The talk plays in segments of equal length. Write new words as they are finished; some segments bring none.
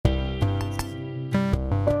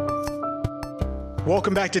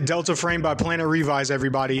Welcome back to dltaframe by Planet Revise,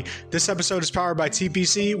 everybody. This episode is powered by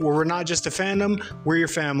TPC, where we're not just a fandom, we're your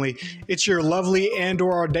family. It's your lovely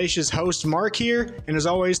and/or audacious host, Mark, here, and as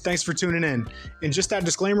always, thanks for tuning in. And just that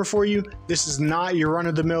disclaimer for you, this is not your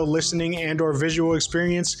run-of-the-mill listening and/or visual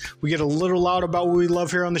experience. We get a little loud about what we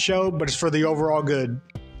love here on the show, but it's for the overall good.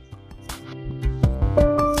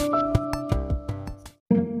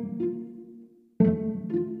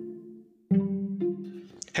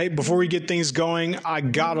 Hey, before we get things going, I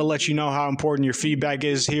gotta let you know how important your feedback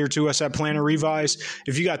is here to us at Planet Revise.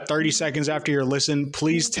 If you got 30 seconds after your listen,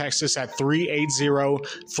 please text us at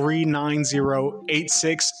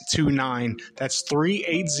 380-390-8629. That's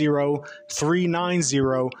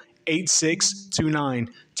 380-390-8629.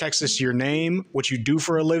 Text us your name, what you do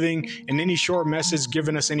for a living, and any short message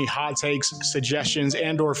giving us any hot takes, suggestions,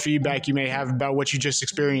 and/or feedback you may have about what you just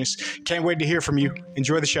experienced. Can't wait to hear from you.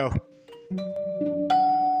 Enjoy the show.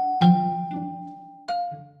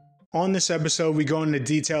 On this episode, we go into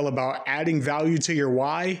detail about adding value to your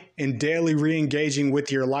why and daily re-engaging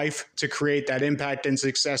with your life to create that impact and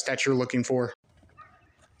success that you're looking for.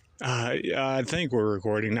 I think we're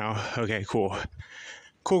recording now. Okay, cool.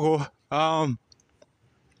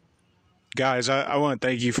 Guys, I want to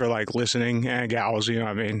thank you for listening, and gals,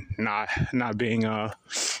 not being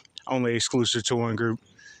only exclusive to one group.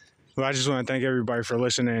 But I just want to thank everybody for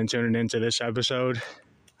listening and tuning into this episode.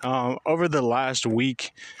 Over the last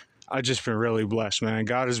week, I've just been really blessed, man.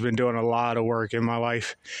 God has been doing a lot of work in my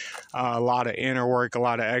life, a lot of inner work, a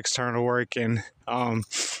lot of external work, and I'm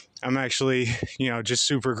actually, just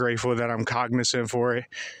super grateful that I'm cognizant for it,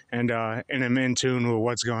 and I'm in tune with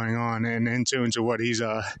what's going on, and in tune to what He's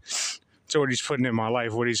putting in my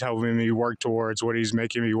life, what He's helping me work towards, what He's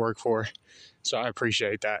making me work for. So I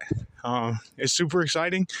appreciate that. It's super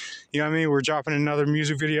exciting. We're dropping another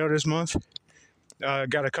music video this month.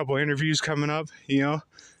 Got a couple interviews coming up.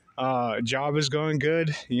 Job is going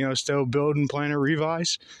good, still building Planet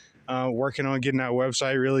Revise, working on getting that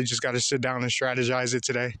website. Really just got to sit down and strategize it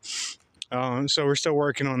today. So we're still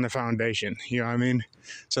working on the foundation,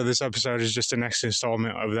 So this episode is just the next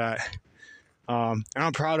installment of that. And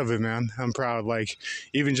I'm proud of it, man. I'm proud,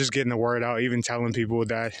 even just getting the word out, even telling people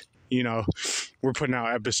that, we're putting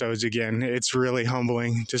out episodes again. It's really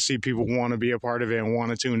humbling to see people want to be a part of it and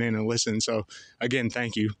want to tune in and listen. So again,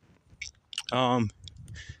 thank you.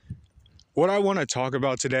 What I want to talk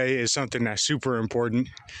about today is something that's super important.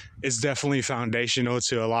 It's definitely foundational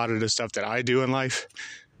to a lot of the stuff that I do in life.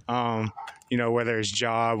 Whether it's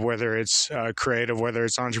job, whether it's creative, whether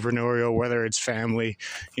it's entrepreneurial, whether it's family,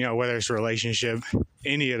 whether it's relationship,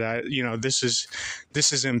 any of that, this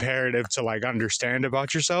is imperative to understand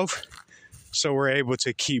about yourself. So we're able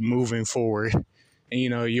to keep moving forward.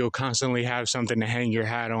 And, you'll constantly have something to hang your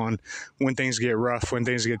hat on when things get rough, when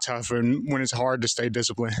things get tough, and when it's hard to stay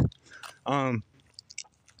disciplined. The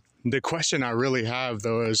question I really have,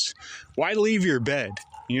 though, is why leave your bed?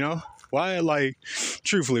 Why,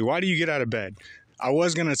 truthfully, why do you get out of bed? I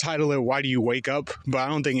was going to title it, Why Do You Wake Up? But I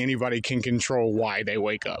don't think anybody can control why they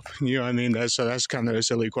wake up. That's kind of a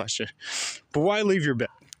silly question. But why leave your bed?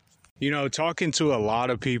 Talking to a lot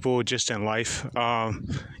of people just in life, so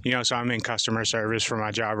I'm in customer service for my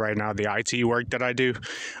job right now, the IT work that I do.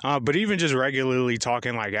 But even just regularly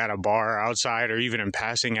talking at a bar outside or even in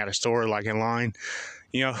passing at a store, in line,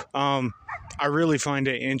 I really find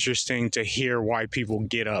it interesting to hear why people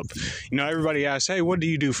get up. Everybody asks, hey, what do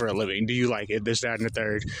you do for a living? Do you like it? This, that, and the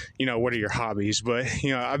third. What are your hobbies? But,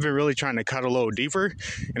 I've been really trying to cut a little deeper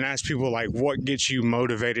and ask people, what gets you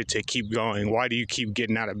motivated to keep going? Why do you keep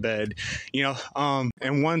getting out of bed?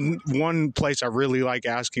 And one place I really like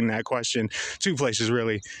asking that question, two places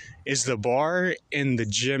really, is the bar and the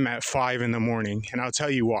gym at 5 a.m. And I'll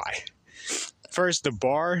tell you why. First, the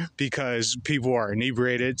bar, because people are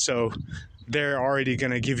inebriated, so they're already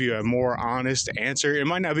going to give you a more honest answer. It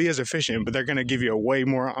might not be as efficient, but they're going to give you a way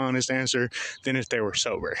more honest answer than if they were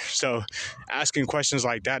sober. So asking questions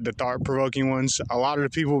like that, the thought-provoking ones,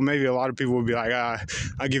 maybe a lot of people will be like,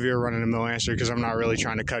 I'll give you a run-of-the-mill answer because I'm not really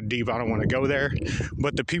trying to cut deep. I don't want to go there.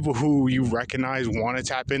 But the people who you recognize want to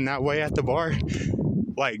tap in that way at the bar,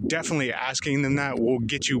 definitely asking them that will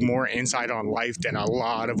get you more insight on life than a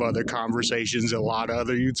lot of other conversations, a lot of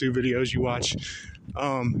other YouTube videos you watch.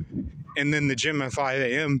 And then the gym at 5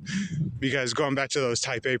 a.m. because going back to those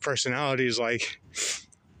type A personalities,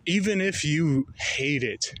 even if you hate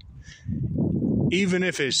it, even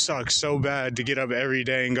if it sucks so bad to get up every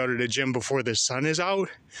day and go to the gym before the sun is out,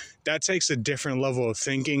 that takes a different level of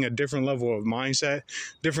thinking, a different level of mindset,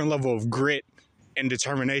 different level of grit and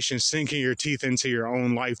determination, sinking your teeth into your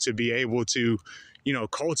own life to be able to,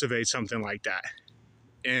 cultivate something like that.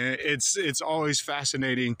 And it's always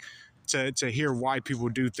fascinating to hear why people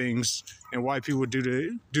do things and why people do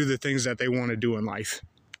the things that they want to do in life.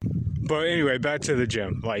 But anyway, back to the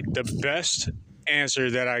gym. Like, the best answer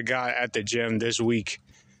that I got at the gym this week,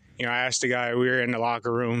 I asked the guy, we were in the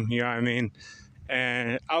locker room, you know what I mean?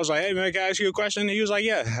 And I was like, hey, man, can I ask you a question? And he was like,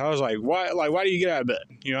 yeah. I was like, why do you get out of bed?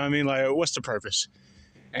 You know what I mean? Like, what's the purpose?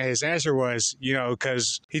 And his answer was,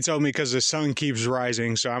 because he told me because the sun keeps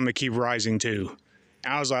rising, so I'm going to keep rising too.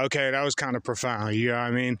 And I was like, okay, that was kind of profound, you know what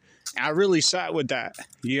I mean? And I really sat with that,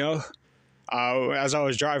 as I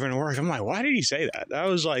was driving to work. I'm like, why did he say that? That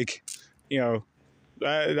was like,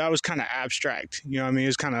 that was kind of abstract. You know what I mean? It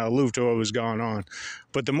was kind of aloof to what was going on.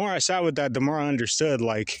 But the more I sat with that, the more I understood,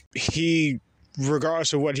 like, he,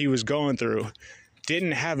 regardless of what he was going through,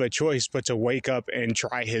 didn't have a choice but to wake up and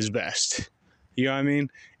try his best. You know what I mean?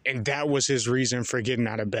 And that was his reason for getting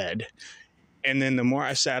out of bed. And then the more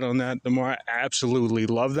I sat on that, the more I absolutely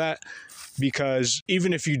love that, because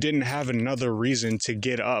even if you didn't have another reason to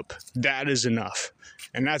get up, that is enough.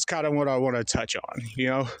 And that's kind of what I want to touch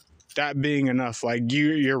on, that being enough, like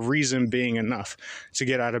your reason being enough to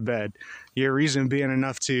get out of bed, your reason being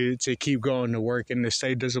enough to keep going to work and to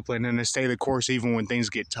stay disciplined and to stay the course even when things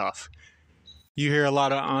get tough. You hear a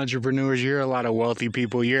lot of entrepreneurs, you hear a lot of wealthy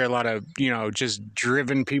people, you hear a lot of, just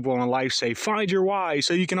driven people in life say, find your why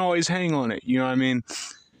so you can always hang on it. You know what I mean?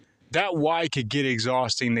 That why could get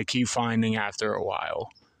exhausting to keep finding after a while,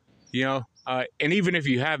 and even if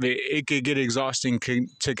you have it, it could get exhausting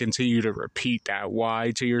to continue to repeat that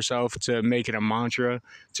why to yourself, to make it a mantra,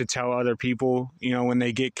 to tell other people, when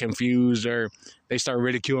they get confused or they start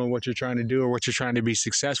ridiculing what you're trying to do or what you're trying to be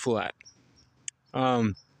successful at.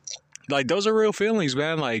 Like, those are real feelings,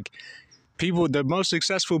 man. Like, the most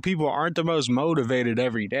successful people aren't the most motivated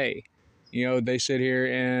every day. They sit here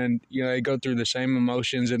and, they go through the same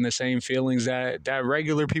emotions and the same feelings that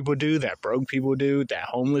regular people do, that broke people do, that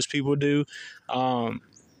homeless people do,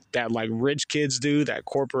 that, like, rich kids do, that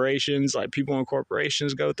corporations, like, people in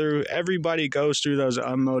corporations go through. Everybody goes through those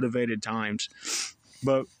unmotivated times.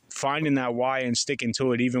 But finding that why and sticking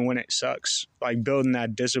to it even when it sucks, like building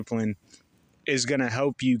that discipline, is going to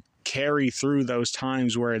help you carry through those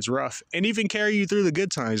times where it's rough, and even carry you through the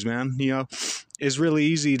good times, man. It's really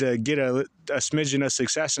easy to get a smidgen of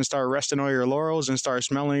success and start resting on your laurels and start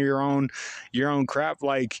smelling your own crap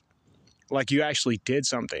like you actually did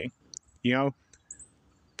something,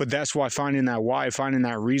 But that's why finding that why, finding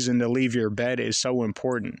that reason to leave your bed is so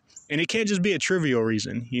important. And it can't just be a trivial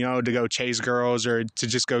reason, to go chase girls or to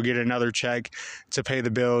just go get another check to pay the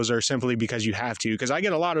bills, or simply because you have to. Because I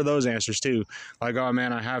get a lot of those answers too. Like, oh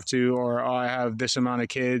man, I have to, or oh, I have this amount of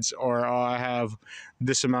kids, or oh, I have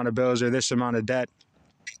this amount of bills or this amount of debt.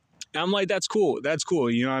 And I'm like, that's cool. That's cool.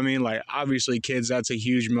 You know what I mean? Like, obviously kids, that's a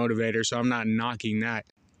huge motivator. So I'm not knocking that.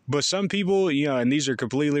 But some people, and these are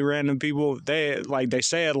completely random people, they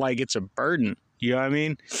say it like it's a burden. You know what I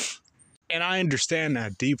mean? And I understand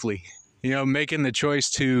that deeply. Making the choice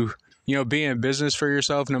to, be in business for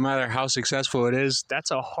yourself, no matter how successful it is,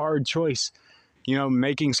 that's a hard choice.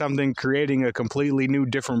 Making something, creating a completely new,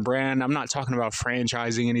 different brand. I'm not talking about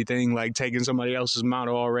franchising anything, like taking somebody else's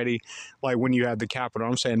model already, like when you have the capital.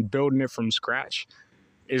 I'm saying building it from scratch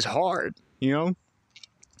is hard,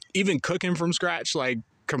 Even cooking from scratch, like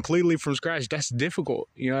completely from scratch, that's difficult.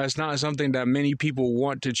 It's not something that many people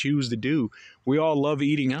want to choose to do. We all love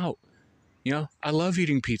eating out. I love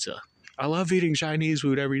eating pizza. I love eating Chinese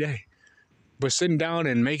food every day. But sitting down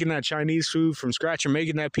and making that Chinese food from scratch or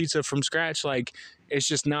making that pizza from scratch, like, it's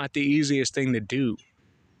just not the easiest thing to do.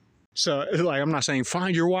 So, like, I'm not saying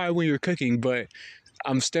find your why when you're cooking, but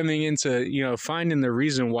I'm stemming into, finding the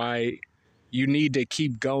reason why you need to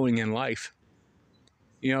keep going in life.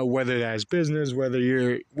 Whether that's business, whether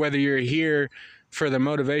you're here for the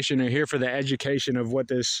motivation or here for the education of what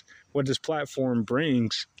this platform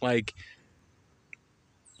brings, like,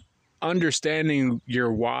 understanding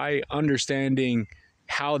your why, understanding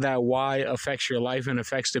how that why affects your life and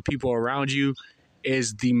affects the people around you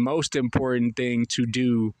is the most important thing to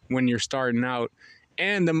do when you're starting out,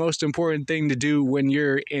 and the most important thing to do when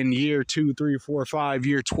you're in year 2, 3, 4, 5,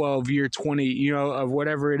 year 12, year 20, of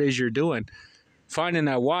whatever it is you're doing. Finding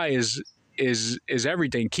that why is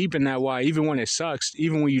everything. Keeping that why, even when it sucks,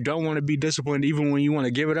 even when you don't want to be disciplined, even when you want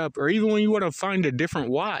to give it up, or even when you want to find a different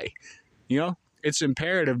why, it's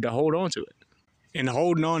imperative to hold on to it. And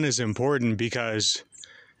holding on is important because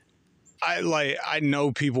I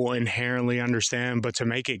know people inherently understand, but to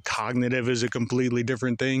make it cognitive is a completely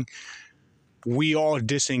different thing. We all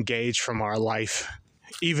disengage from our life,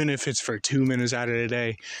 even if it's for 2 minutes out of the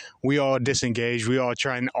day. We all disengage. We all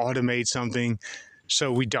try and automate something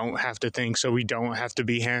so we don't have to think, so we don't have to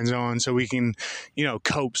be hands-on, so we can,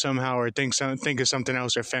 cope somehow or think of something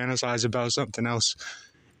else or fantasize about something else.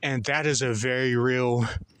 And that is a very real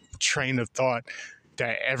train of thought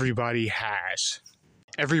that everybody has.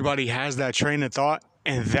 Everybody has that train of thought,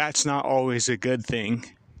 and that's not always a good thing.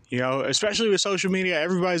 Especially with social media,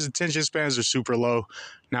 everybody's attention spans are super low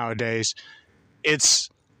nowadays. It's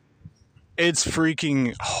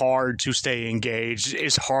freaking hard to stay engaged.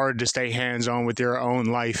 It's hard to stay hands-on with your own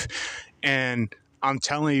life. And I'm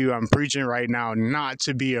telling you, I'm preaching right now not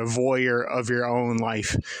to be a voyeur of your own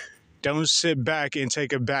life. Don't sit back and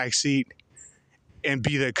take a back seat and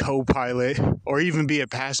be the co-pilot or even be a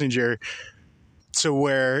passenger to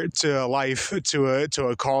a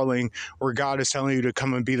calling where God is telling you to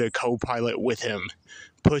come and be the co-pilot with him.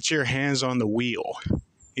 Put your hands on the wheel,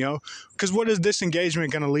 because what is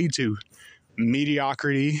disengagement going to lead to?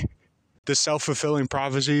 Mediocrity, the self-fulfilling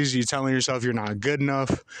prophecies, you telling yourself you're not good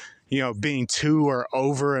enough, being too or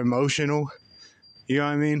over emotional,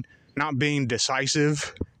 not being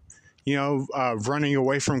decisive, running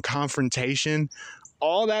away from confrontation.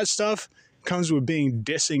 All that stuff comes with being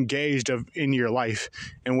disengaged in your life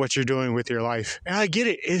and what you're doing with your life. And I get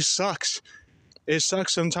it. It sucks. It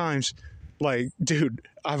sucks sometimes. Like, dude,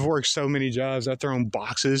 I've worked so many jobs. I've thrown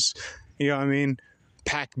boxes,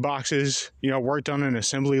 packed boxes, worked on an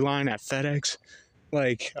assembly line at FedEx,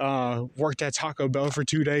 worked at Taco Bell for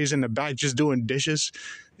 2 days in the back just doing dishes.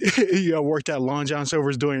 Worked at Long John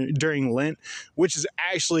Silver's during Lent, which is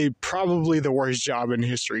actually probably the worst job in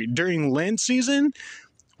history. During Lent season,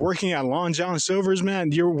 working at Long John Silver's,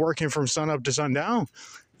 man, you're working from sun up to sundown.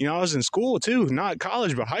 I was in school too, not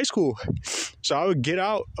college, but high school. So I would get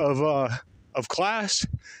out of class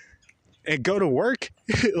and go to work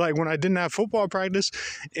like when I didn't have football practice,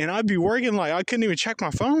 and I'd be working like I couldn't even check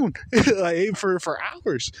my phone like for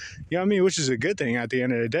hours. Which is a good thing at the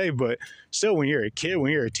end of the day. But still, when you're a kid,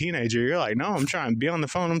 when you're a teenager, you're like, no, I'm trying to be on the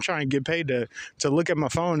phone. I'm trying to get paid to look at my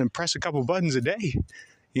phone and press a couple buttons a day.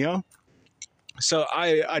 So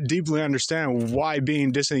I deeply understand why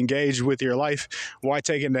being disengaged with your life, why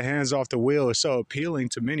taking the hands off the wheel is so appealing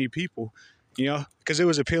to many people, because it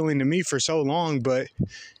was appealing to me for so long. But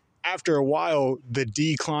after a while, the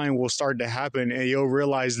decline will start to happen, and you'll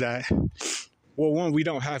realize that, well, one, we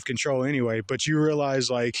don't have control anyway, but you realize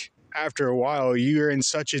after a while, you're in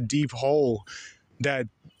such a deep hole that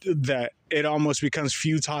it almost becomes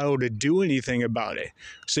futile to do anything about it.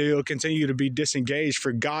 So you'll continue to be disengaged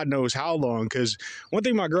for God knows how long. Because one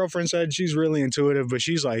thing my girlfriend said, she's really intuitive, but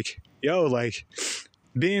she's like,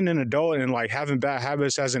 being an adult and having bad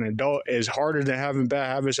habits as an adult is harder than having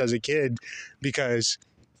bad habits as a kid, because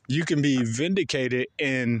you can be vindicated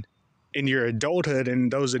in your adulthood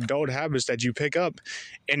and those adult habits that you pick up,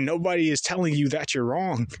 and nobody is telling you that you're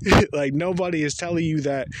wrong. Nobody is telling you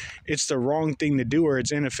that it's the wrong thing to do, or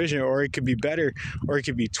it's inefficient, or it could be better, or it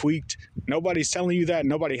could be tweaked. Nobody's telling you that.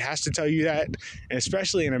 Nobody has to tell you that. And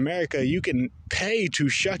especially in America, you can pay to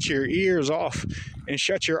shut your ears off and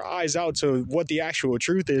shut your eyes out to what the actual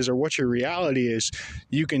truth is or what your reality is.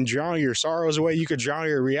 You can drown your sorrows away. You can drown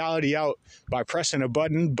your reality out by pressing a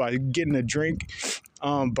button, by getting a drink,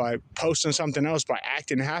 by posting something else, by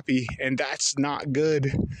acting happy. And that's not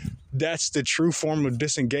good. That's the true form of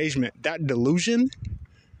disengagement. That delusion,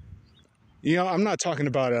 I'm not talking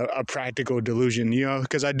about a practical delusion,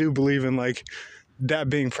 because I do believe in that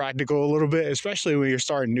being practical a little bit, especially when you're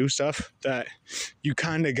starting new stuff, that you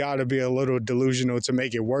kind of got to be a little delusional to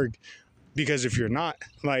make it work. Because if you're not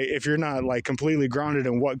completely grounded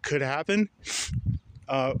in what could happen,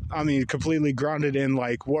 completely grounded in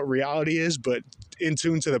what reality is, but in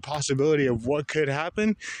tune to the possibility of what could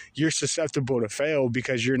happen, you're susceptible to fail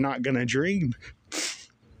because you're not going to dream,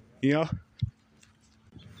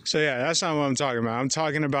 So yeah, that's not what I'm talking about. I'm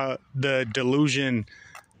talking about the delusion,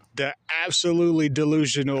 the absolutely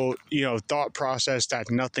delusional, thought process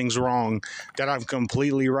that nothing's wrong, that I'm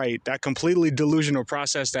completely right, that completely delusional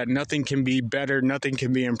process that nothing can be better, nothing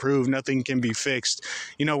can be improved, nothing can be fixed.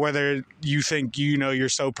 Whether you think, you're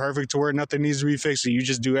so perfect to where nothing needs to be fixed, so you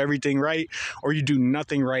just do everything right, or you do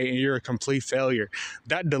nothing right and you're a complete failure.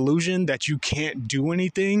 That delusion that you can't do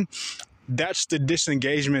anything, that's the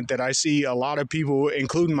disengagement that I see a lot of people,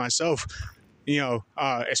 including myself,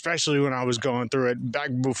 especially when I was going through it back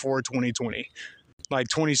before 2020,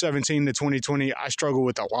 2017 to 2020, I struggled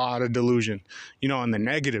with a lot of delusion, on the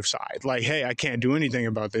negative side. Hey, I can't do anything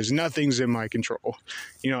about this. Nothing's in my control.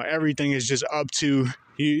 Everything is just up to,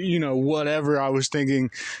 whatever I was thinking,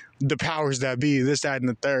 the powers that be, this, that, and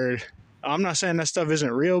the third. I'm not saying that stuff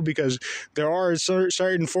isn't real, because there are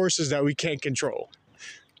certain forces that we can't control.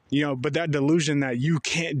 But that delusion that you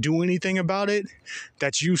can't do anything about it,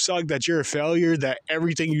 that you suck, that you're a failure, that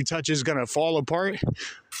everything you touch is going to fall apart,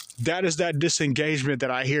 that is that disengagement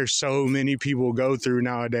that I hear so many people go through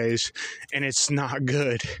nowadays, and it's not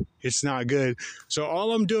good. It's not good. So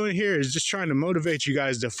all I'm doing here is just trying to motivate you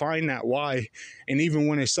guys to find that why, and even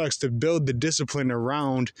when it sucks, to build the discipline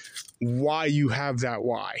around why you have that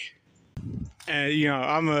why. And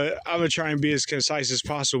I'm gonna try and be as concise as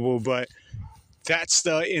possible, but that's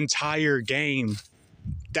the entire game.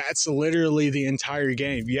 That's literally the entire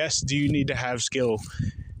game. Yes, do you need to have skill,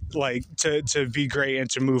 like to be great and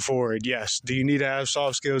to move forward? Yes. Do you need to have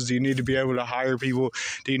soft skills? Do you need to be able to hire people?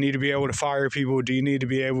 Do you need to be able to fire people? Do you need to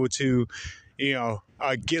be able to,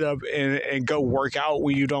 get up and go work out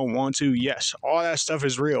when you don't want to? Yes, all that stuff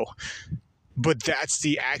is real. But that's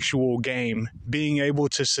the actual game. Being able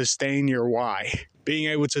to sustain your why.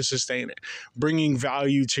 Being able to sustain it. Bringing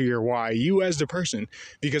value to your why. You as the person.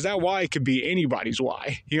 Because that why could be anybody's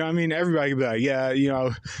why. Everybody could be like, yeah,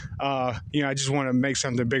 I just want to make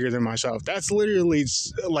something bigger than myself. That's literally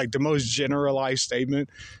like the most generalized statement.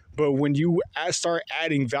 But when you start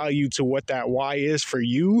adding value to what that why is for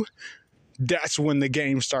you, that's when the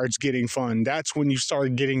game starts getting fun. That's when you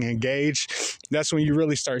start getting engaged. That's when you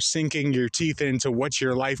really start sinking your teeth into what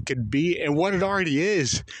your life could be and what it already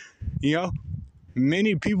is.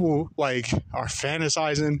 Many people are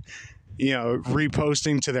fantasizing,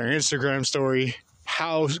 reposting to their Instagram story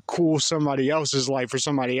how cool somebody else's life or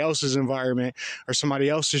somebody else's environment or somebody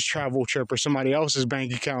else's travel trip or somebody else's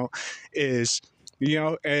bank account is.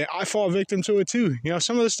 And I fall victim to it too.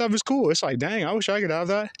 Some of the stuff is cool. It's like, dang, I wish I could have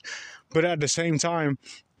that. But at the same time,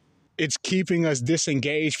 it's keeping us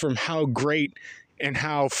disengaged from how great and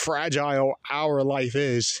how fragile our life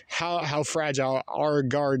is, how fragile our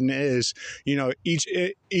garden is.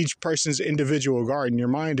 Each person's individual garden. Your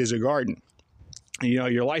mind is a garden.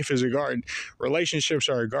 Your life is a garden. Relationships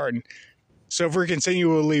are a garden. So if we're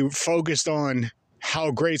continually focused on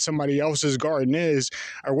how great somebody else's garden is,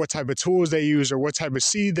 or what type of tools they use, or what type of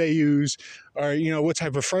seed they use, or what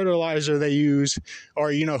type of fertilizer they use,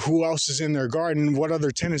 or who else is in their garden, what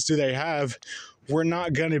other tenants do they have, we're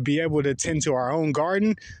not going to be able to tend to our own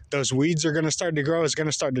garden. Those weeds are going to start to grow. It's going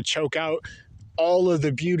to start to choke out all of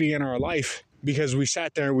the beauty in our life because we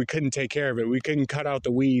sat there and we couldn't take care of it. We couldn't cut out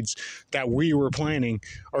the weeds that we were planting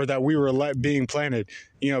or that we were being planted.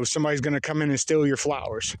 Somebody's going to come in and steal your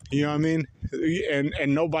flowers. You know what I mean?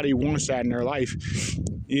 And nobody wants that in their life.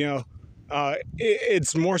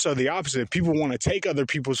 It's more so the opposite. People want to take other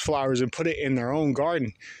people's flowers and put it in their own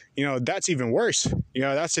garden. That's even worse.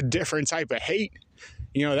 That's a different type of hate.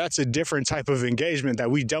 That's a different type of engagement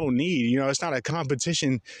that we don't need. It's not a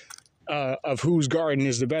competition of whose garden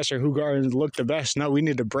is the best or who gardens look the best. No, we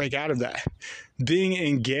need to break out of that. Being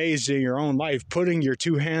engaged in your own life, putting your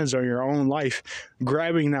two hands on your own life,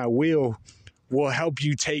 grabbing that wheel will help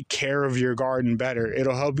you take care of your garden better.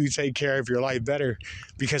 It'll help you take care of your life better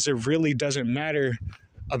because it really doesn't matter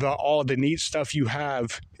about all the neat stuff you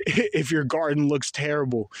have if your garden looks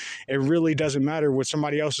terrible. It really doesn't matter what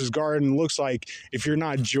somebody else's garden looks like if you're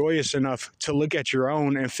not joyous enough to look at your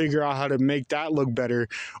own and figure out how to make that look better,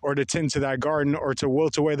 or to tend to that garden, or to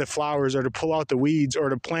wilt away the flowers, or to pull out the weeds, or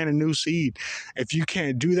to plant a new seed. If you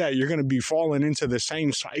can't do that, you're going to be falling into the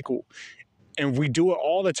same cycle. And we do it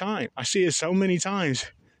all the time. I see it so many times.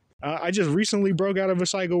 I just recently broke out of a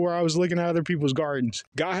cycle where I was looking at other people's gardens.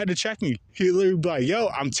 God had to check me. He literally be like, yo,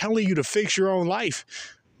 I'm telling you to fix your own life.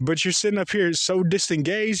 But you're sitting up here so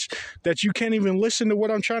disengaged that you can't even listen to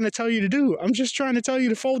what I'm trying to tell you to do. I'm just trying to tell you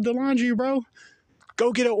to fold the laundry, bro.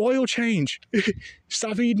 Go get an oil change.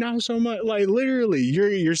 Stop eating out so much. Like literally,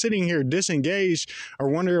 you're sitting here disengaged or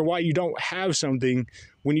wondering why you don't have something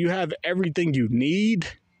when you have everything you need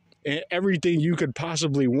and everything you could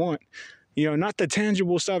possibly want. Not the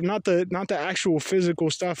tangible stuff, not the actual physical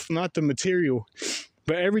stuff, not the material,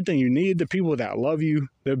 but everything you need, the people that love you,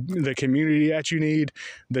 the community that you need,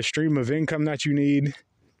 the stream of income that you need.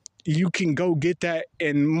 You can go get that,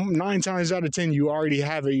 and 9 times out of 10, you already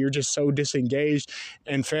have it. You're just so disengaged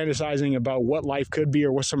and fantasizing about what life could be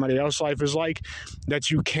or what somebody else's life is like that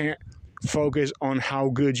you can't focus on how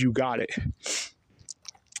good you got it.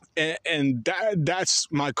 And that's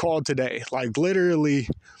my call today. Like literally,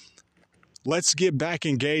 let's get back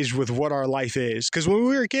engaged with what our life is. Because when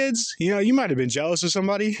we were kids, you might have been jealous of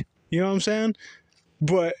somebody, you know what I'm saying?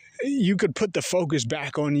 But you could put the focus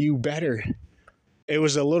back on you better. It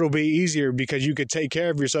was a little bit easier because you could take care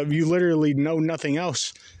of yourself. You literally know nothing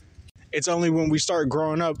else. It's only when we start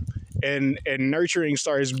growing up and nurturing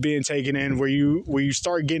starts being taken in where you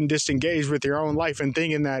start getting disengaged with your own life and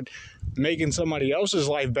thinking that making somebody else's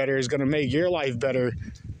life better is going to make your life better.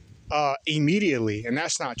 immediately. And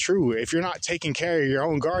that's not true. If you're not taking care of your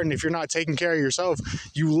own garden, if you're not taking care of yourself,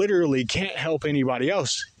 you literally can't help anybody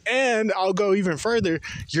else. And I'll go even further,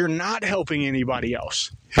 you're not helping anybody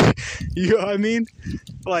else. You know what I mean?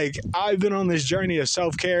 Like, I've been on this journey of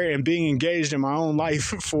self-care and being engaged in my own life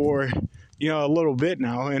for, a little bit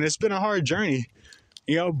now. And it's been a hard journey,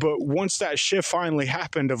 but once that shift finally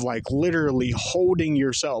happened of like literally holding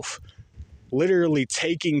yourself, literally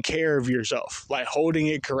taking care of yourself, like holding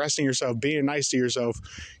it, caressing yourself, being nice to yourself.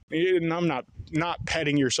 And I'm not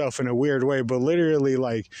petting yourself in a weird way, but literally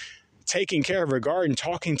like taking care of a garden,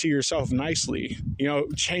 talking to yourself nicely,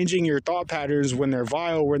 changing your thought patterns when they're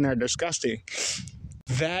vile, when they're disgusting.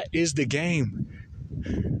 That is the game.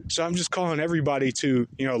 So I'm just calling everybody to,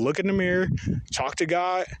 look in the mirror, talk to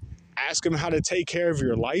God, ask him how to take care of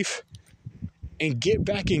your life, and get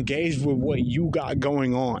back engaged with what you got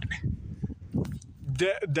going on.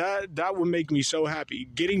 That would make me so happy.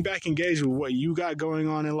 Getting back engaged with what you got going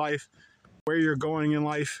on in life, where you're going in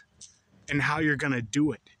life, and how you're going to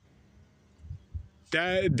do it.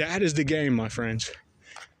 That is the game, my friends.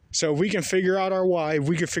 So if we can figure out our why, if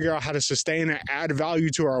we can figure out how to sustain and add value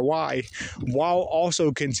to our why, while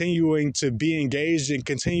also continuing to be engaged and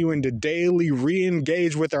continuing to daily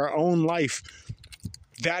re-engage with our own life,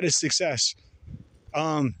 that is success.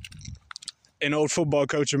 An old football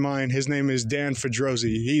coach of mine, his name is Dan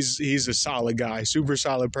Fedrosi. He's a solid guy, super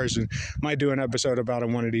solid person. Might do an episode about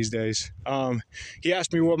him one of these days. He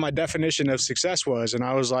asked me what my definition of success was, and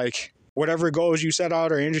I was like, whatever goals you set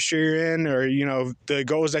out or industry you're in, or, the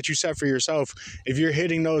goals that you set for yourself, if you're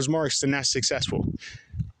hitting those marks, then that's successful.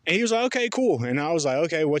 And he was like, okay, cool. And I was like,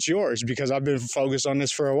 okay, what's yours? Because I've been focused on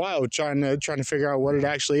this for a while, trying to figure out what it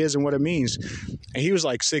actually is and what it means. And he was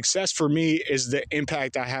like, success for me is the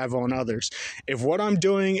impact I have on others. If what I'm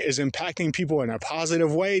doing is impacting people in a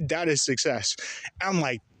positive way, that is success. I'm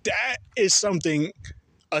like, that is something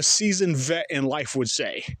a seasoned vet in life would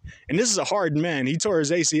say. And this is a hard man. He tore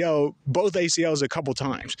his ACL, both ACLs, a couple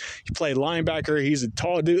times. He played linebacker. He's a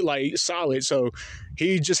tall dude, like solid. So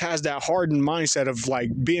he just has that hardened mindset of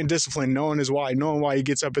like being disciplined, knowing his why, knowing why he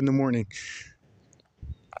gets up in the morning.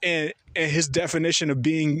 And his definition of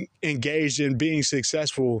being engaged and being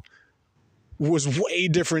successful was way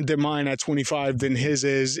different than mine at 25 than his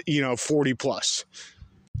is, 40 plus.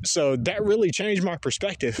 So that really changed my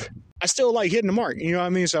perspective. I still like hitting the mark, you know what I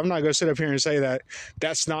mean? So I'm not going to sit up here and say that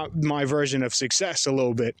that's not my version of success a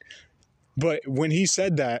little bit. But when he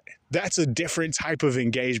said that, that's a different type of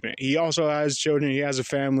engagement. He also has children, he has a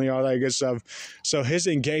family, all that good stuff. So his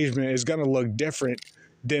engagement is going to look different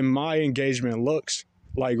than my engagement looks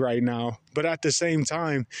like right now. But at the same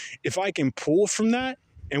time, if I can pull from that,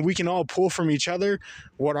 and we can all pull from each other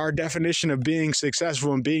what our definition of being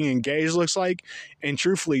successful and being engaged looks like, and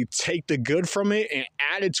truthfully take the good from it and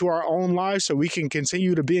add it to our own lives so we can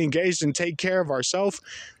continue to be engaged and take care of ourselves,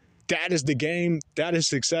 that is the game, that is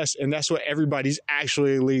success, and that's what everybody's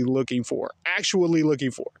actually looking for.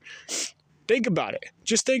 Think about it.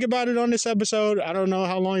 Just think about it on this episode. I don't know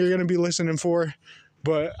how long you're going to be listening for,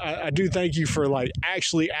 but I do thank you for like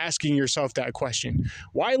actually asking yourself that question.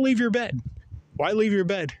 Why leave your bed? Why leave your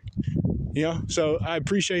bed? So I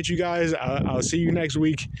appreciate you guys. I'll see you next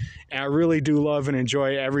week. And I really do love and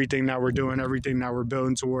enjoy everything that we're doing, everything that we're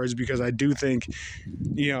building towards, because I do think,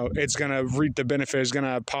 it's going to reap the benefit. It's going to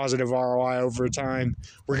have positive ROI over time.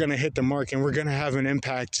 We're going to hit the mark and we're going to have an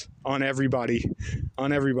impact on everybody.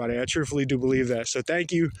 I truthfully do believe that. So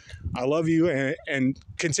thank you. I love you, and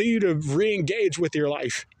continue to re-engage with your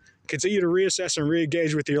life. Continue to reassess and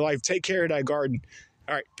re-engage with your life. Take care of that garden.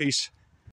 All right. Peace.